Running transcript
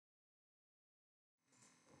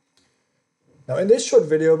Now in this short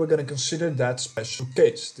video we're going to consider that special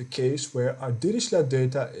case, the case where our Dirichlet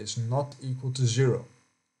data is not equal to 0.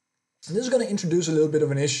 And this is going to introduce a little bit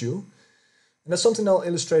of an issue, and that's something I'll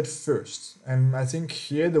illustrate first. And I think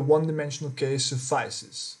here the one-dimensional case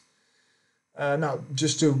suffices. Now,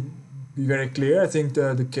 just to be very clear, I think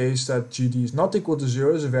the case that GD is not equal to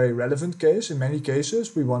 0 is a very relevant case. In many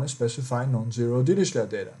cases, we want to specify non-zero Dirichlet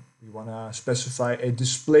data. We want to specify a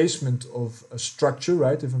displacement of a structure,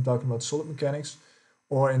 right? If I'm talking about solid mechanics,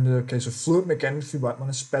 or in the case of fluid mechanics, we might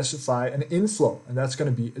want to specify an inflow, and that's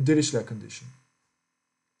going to be a Dirichlet condition.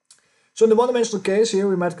 So in the one-dimensional case here,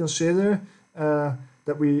 we might consider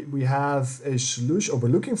that we have a solution, or we're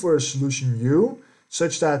looking for a solution U,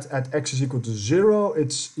 such that at x is equal to 0,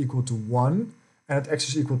 it's equal to 1, and at x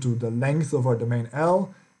is equal to the length of our domain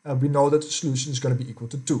L, we know that the solution is going to be equal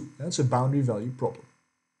to 2. That's a boundary value problem.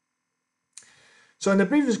 So in the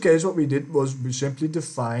previous case, what we did was we simply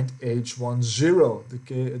defined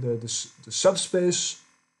H10, the subspace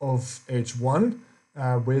of H1,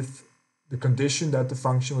 with the condition that the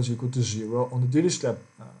function was equal to 0 on the Dirichlet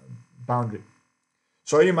boundary.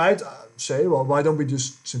 So you might say, well, why don't we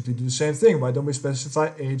just simply do the same thing? Why don't we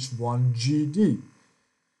specify H1GD?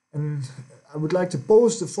 And I would like to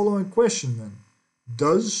pose the following question then.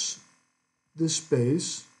 Does the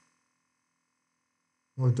space,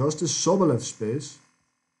 or does the Sobolev space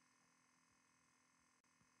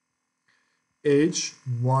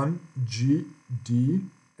H1GD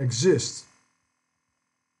exist?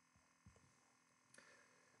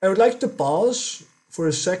 I would like to pause for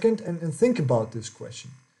a second and think about this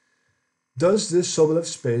question. Does this Sobolev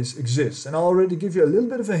space exist? And I'll already give you a little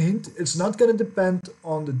bit of a hint. It's not going to depend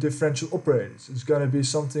on the differential operators. It's going to be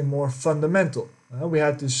something more fundamental. We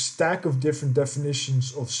had this stack of different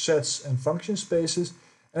definitions of sets and function spaces,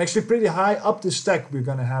 and actually pretty high up the stack we're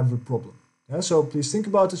going to have a problem. So please think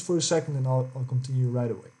about this for a second, and I'll continue right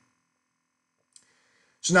away.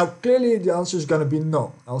 So now clearly the answer is going to be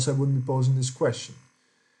no, else I wouldn't be posing this question.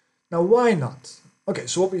 Now why not? Okay,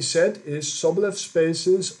 so what we said is Sobolev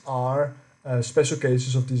spaces are special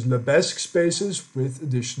cases of these Lebesgue spaces with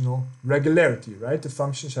additional regularity, right? The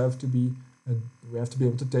functions have to be, we have to be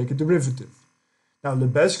able to take a derivative. Now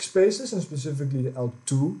Lebesgue spaces, and specifically the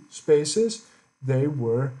L2 spaces, they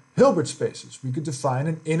were Hilbert spaces. We could define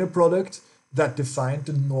an inner product that defined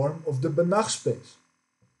the norm of the Banach space.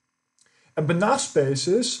 And Banach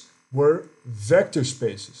spaces were vector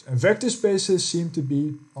spaces. And vector spaces seem to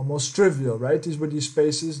be almost trivial, right? These were these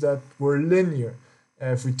spaces that were linear.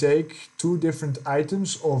 If we take two different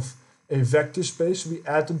items of a vector space, we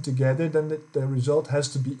add them together, then the result has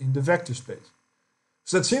to be in the vector space.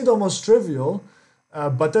 So that seemed almost trivial,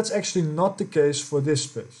 but that's actually not the case for this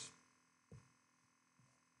space.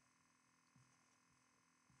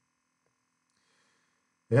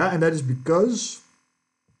 Yeah, and that is because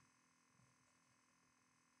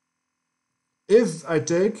if I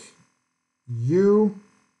take U,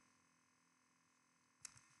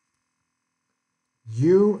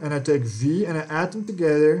 and I take V and I add them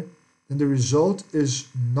together, then the result is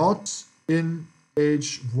not in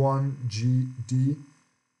H1GD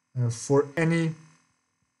for any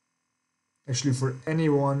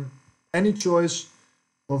choice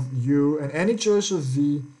of U and any choice of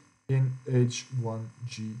V in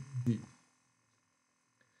H1GD.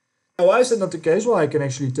 Now, why is that not the case? Well, I can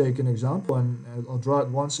actually take an example, and I'll draw it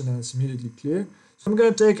once and then it's immediately clear. So I'm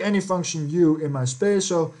going to take any function U in my space.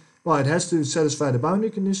 So, well, it has to satisfy the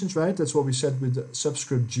boundary conditions, right? That's what we said with the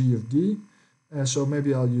subscript G of D. So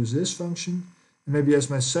maybe I'll use this function. And maybe as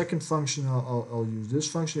my second function, I'll use this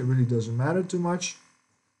function. It really doesn't matter too much.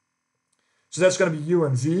 So that's going to be U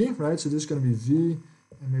and V, right? So this is going to be V,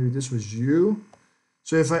 and maybe this was U.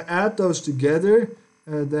 So if I add those together,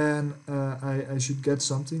 then I should get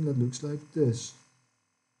something that looks like this.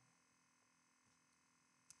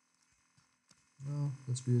 No,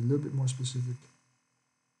 let's be a little bit more specific.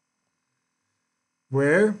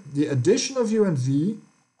 Where the addition of U and V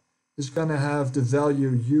is going to have the value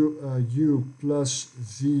U plus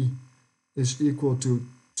V is equal to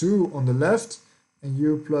 2 on the left, and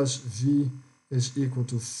U plus V is equal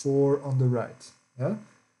to 4 on the right. Yeah?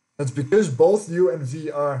 That's because both U and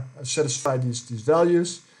V are satisfy these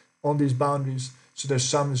values on these boundaries, so their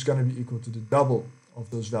sum is going to be equal to the double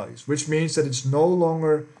of those values, which means that it's no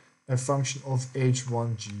longer a function of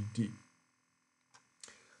H1GD.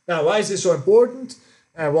 Now, why is this so important?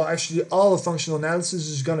 Well, actually, all the functional analysis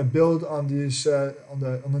is going to build on these on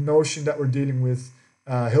the notion that we're dealing with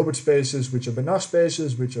Hilbert spaces, which are Banach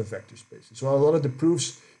spaces, which are vector spaces. So a lot of the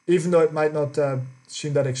proofs, even though it might not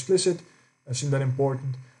seem that explicit, seem that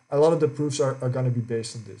important, a lot of the proofs are going to be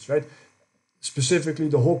based on this, right? specifically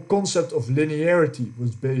the whole concept of linearity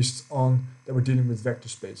was based on that we're dealing with vector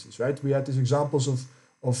spaces, right? We had these examples of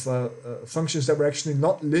functions that were actually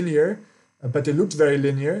not linear, but they looked very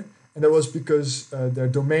linear, and that was because their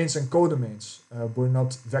domains and codomains were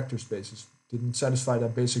not vector spaces, didn't satisfy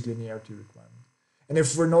that basic linearity requirement. And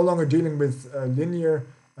if we're no longer dealing with linear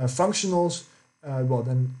functionals, well,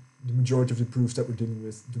 then the majority of the proofs that we're dealing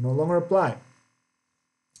with do no longer apply.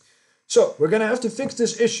 So we're going to have to fix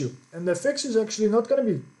this issue, and the fix is actually not going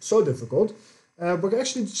to be so difficult. We're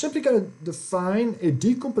actually simply going to define a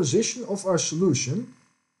decomposition of our solution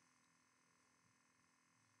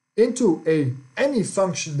into any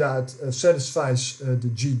function that satisfies the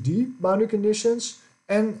GD boundary conditions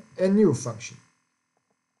and a new function.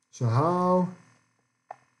 So how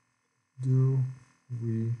do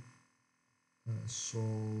we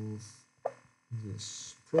solve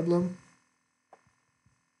this problem?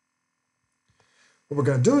 What we're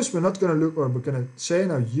going to do is we're not going to look, or we're going to say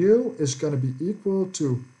now u is going to be equal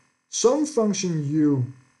to some function u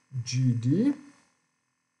GD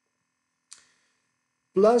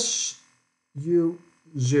plus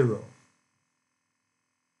u0.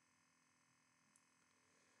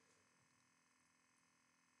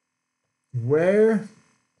 Where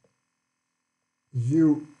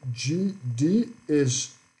UGD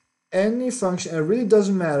is any function, and it really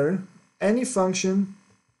doesn't matter, any function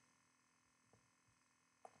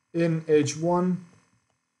in H1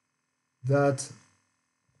 that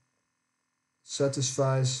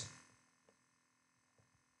satisfies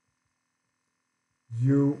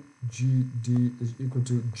UGD is equal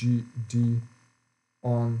to GD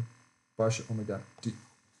on partial omega d.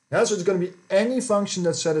 Yeah, so it's going to be any function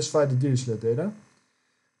that satisfies the Dirichlet data,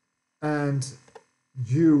 and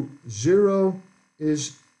U0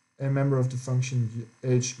 is a member of the function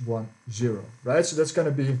H10, right? So that's going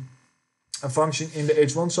to be a function in the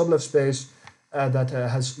H1 subleft space that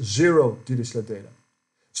has 0 Dirichlet data.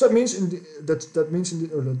 So that means that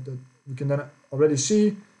we can then already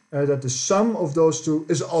see that the sum of those two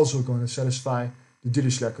is also going to satisfy the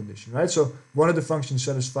Dirichlet condition, right? So one of the functions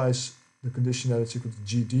satisfies the condition that it's equal to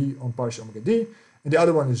GD on partial omega d, and the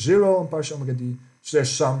other one is 0 on partial omega d, so their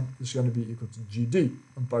sum is going to be equal to GD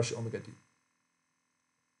on partial omega d.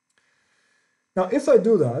 Now, if I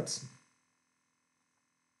do that,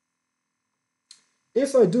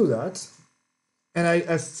 and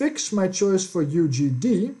I fix my choice for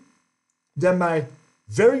UGD, then my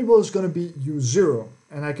variable is going to be U0,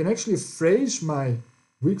 and I can actually phrase my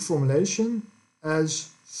weak formulation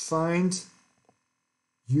as find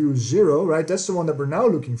U0, right? That's the one that we're now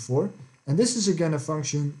looking for. And this is again a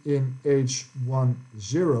function in H10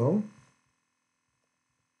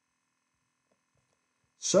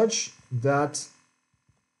 such that,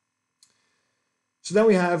 so then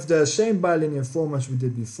we have the same bilinear form as we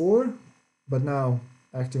did before, but now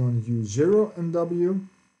acting on U0 and W.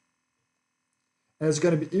 And it's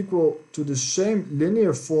going to be equal to the same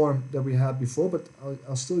linear form that we had before, but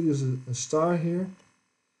I'll still use a star here,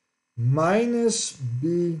 minus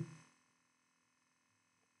B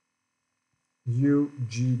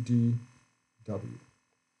UGD W.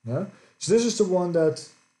 Yeah. So this is the one that,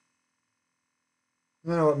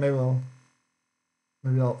 you know what, maybe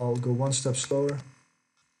I'll go one step slower.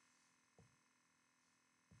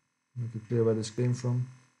 Make it clear where this came from.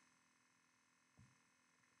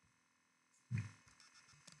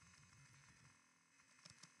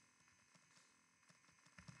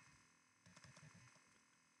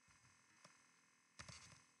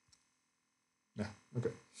 Yeah,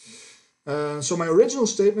 okay. So my original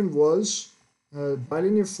statement was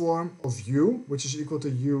bilinear form of U, which is equal to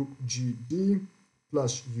UGD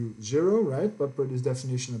plus U0, right? But per this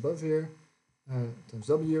definition above here, times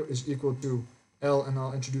W is equal to L, and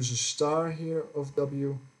I'll introduce a star here of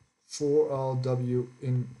W for all W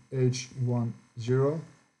in H10.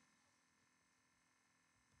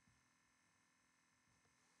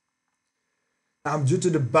 Now, due to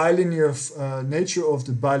the bilinear nature of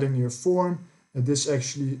the bilinear form, this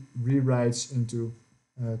actually rewrites into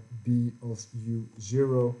B of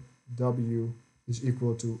U0 W is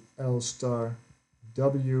equal to L star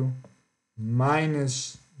W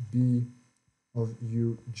minus B of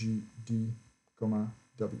UGD comma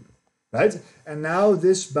W, right? And now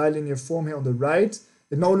this bilinear form here on the right,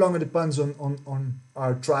 it no longer depends on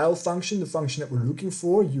our trial function, the function that we're looking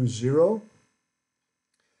for, U0,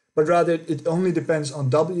 but rather it only depends on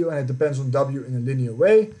W, and it depends on W in a linear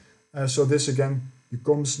way. So this again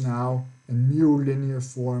becomes now a new linear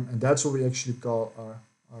form, and that's what we actually call our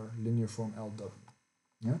linear form LW.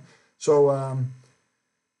 Yeah. So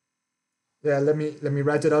yeah, let me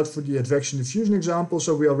write it out for the advection diffusion example.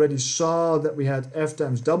 So we already saw that we had F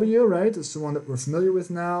times W, right? That's the one that we're familiar with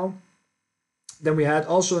now. Then we had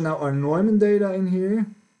also now our Neumann data in here.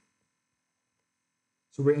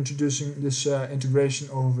 So we're introducing this integration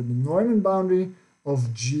over the Neumann boundary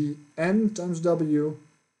of Gn times W.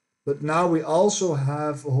 But now we also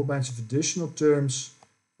have a whole bunch of additional terms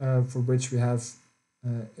for which we have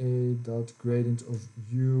a dot gradient of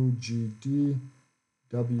U Gd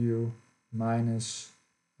W minus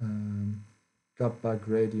kappa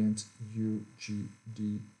gradient U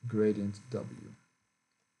Gd gradient W,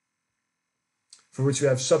 for which we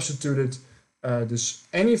have substituted this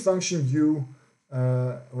any function U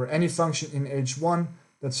or any function in H1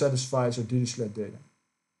 that satisfies our Dirichlet data.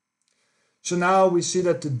 So now we see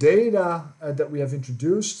that the data that we have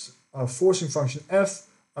introduced, our forcing function F,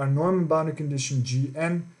 our Neumann boundary condition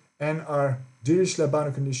Gn, and our Dirichlet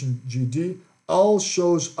boundary condition Gd all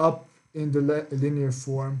shows up in the linear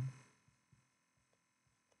form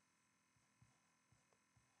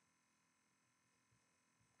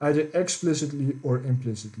either explicitly or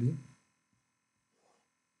implicitly.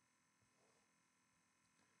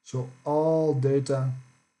 So all data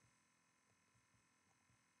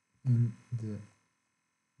in the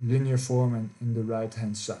linear form and in the right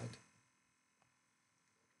hand side.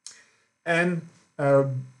 And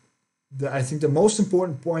I think the most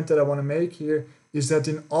important point that I want to make here is that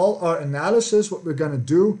in all our analysis, what we're going to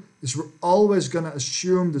do is we're always going to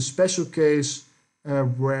assume the special case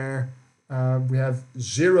where we have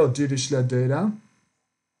zero Dirichlet data,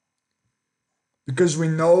 because we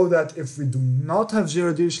know that if we do not have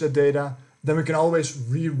zero Dirichlet data, then we can always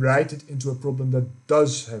rewrite it into a problem that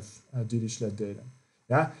does have Dirichlet data.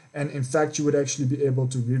 Yeah, and in fact, you would actually be able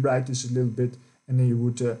to rewrite this a little bit, and then you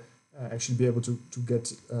would actually be able to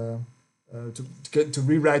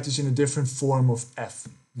rewrite this in a different form of F.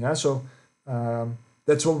 Yeah, so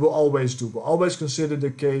that's what we'll always do. We'll always consider the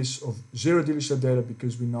case of zero Dirichlet data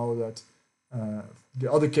because we know that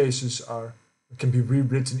the other cases can be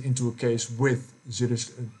rewritten into a case with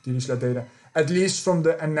Dirichlet data, at least from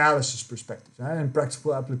the analysis perspective. In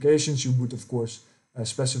practical applications, you would of course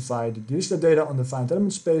specify the Dirichlet data on the finite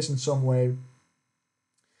element space in some way.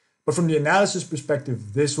 But from the analysis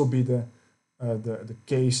perspective, this will be the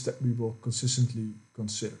case that we will consistently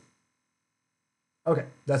consider. Okay,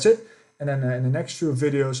 that's it. And then in the next few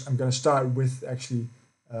videos, I'm going to start with actually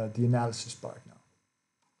the analysis part now.